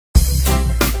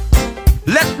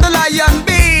Lion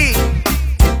B,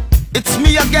 it's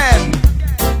me again,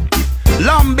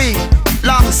 Lambi,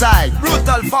 alongside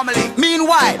Brutal Family.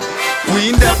 Meanwhile, we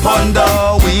in the ponder,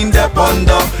 we in the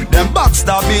ponder. Them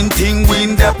backstabbing thing, we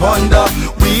in the ponder.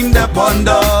 We in the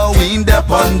ponder, we in the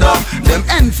ponder. Them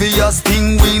envious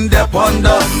thing, we in the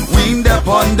ponder. We in the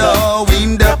ponder, we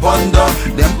in the ponder.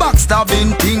 Them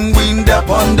backstabbing thing, we in the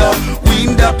ponder. We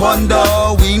in the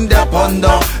ponder, we in the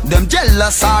ponder. Them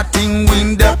jealous heart thing, we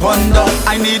in the ponder.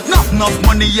 I need enough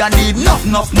money, I need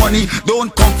enough money.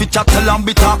 Don't come fi chat and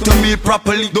be talk to me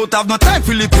properly. Don't have no time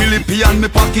for lippy and me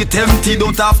pocket empty.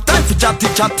 Don't have time for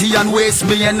chatty and waste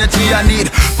me energy. I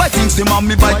need buy things to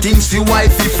mommy, buy things to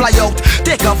wifey. Fly out,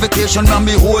 take a vacation with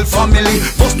me whole family.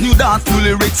 Bust new dance, new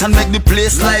lyrics and make the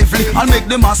place lively. I'll make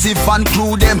the massive and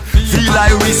crew them feel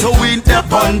irie. So we in the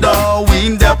ponder, we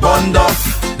in the ponder.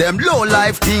 Them low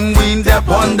life thing, we in the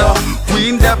ponder. We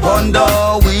in the ponder,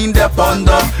 we in the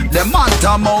ponder. Them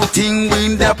antamount thing,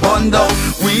 we in the ponder.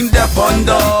 We in the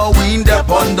ponder, we in the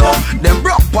ponder. Them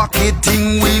broke pocket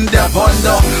thing, we in the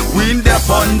ponder. We in the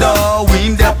ponder,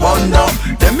 we in the ponder.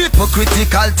 Them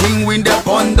hypocritical thing, we in the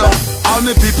ponder. All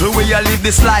me people where you live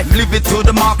this life, live it to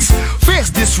the max. Face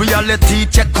this reality,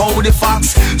 check out the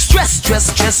facts. Stress,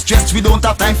 we don't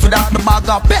have time for that. The bag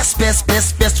of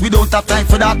best, we don't have time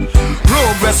for that.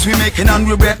 Progress we making and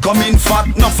regret coming fat.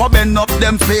 Not for bend up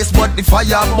them face, but the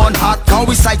fire burn hot. Cause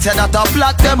we sight say that a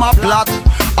black, them a black.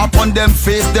 Upon them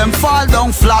face, them fall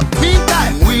down flat.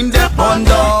 Meantime, we in the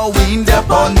ponder, we in the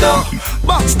ponder.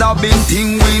 Backstabbing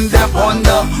thing, we in the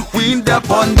ponder. We in the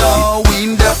ponder,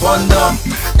 we in the ponder.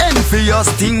 Envious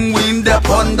thing, we in the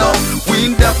ponder. We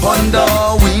in the ponder,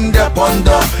 we in the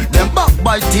ponder. Them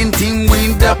backbiting thing,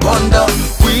 we in the ponder.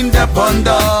 We in the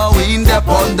ponder, we in the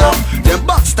ponder. Them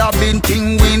backstabbing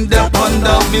thing, we in the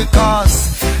ponder.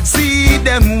 Because see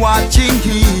them watching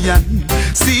here,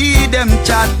 see them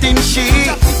chatting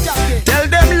shit. Tell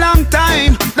them long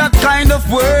time that kind of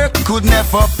work could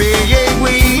never pay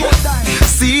we.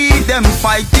 See them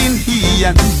fighting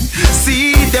here,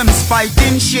 see them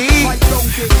spiting shit.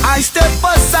 I step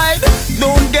aside,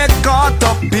 don't get caught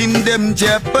up in them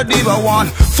jeopardy. I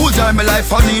want full joy my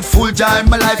life, I need full joy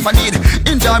my life, I need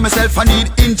enjoy myself, I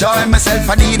need enjoy myself,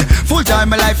 I need full joy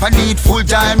my life, I need full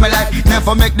joy my life.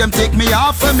 Never make them take me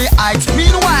off of me heights.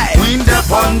 Meanwhile, we in the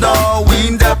ponder, we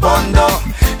in the ponder.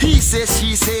 He says,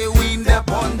 she say, we in the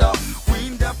ponder, we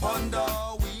in the ponder.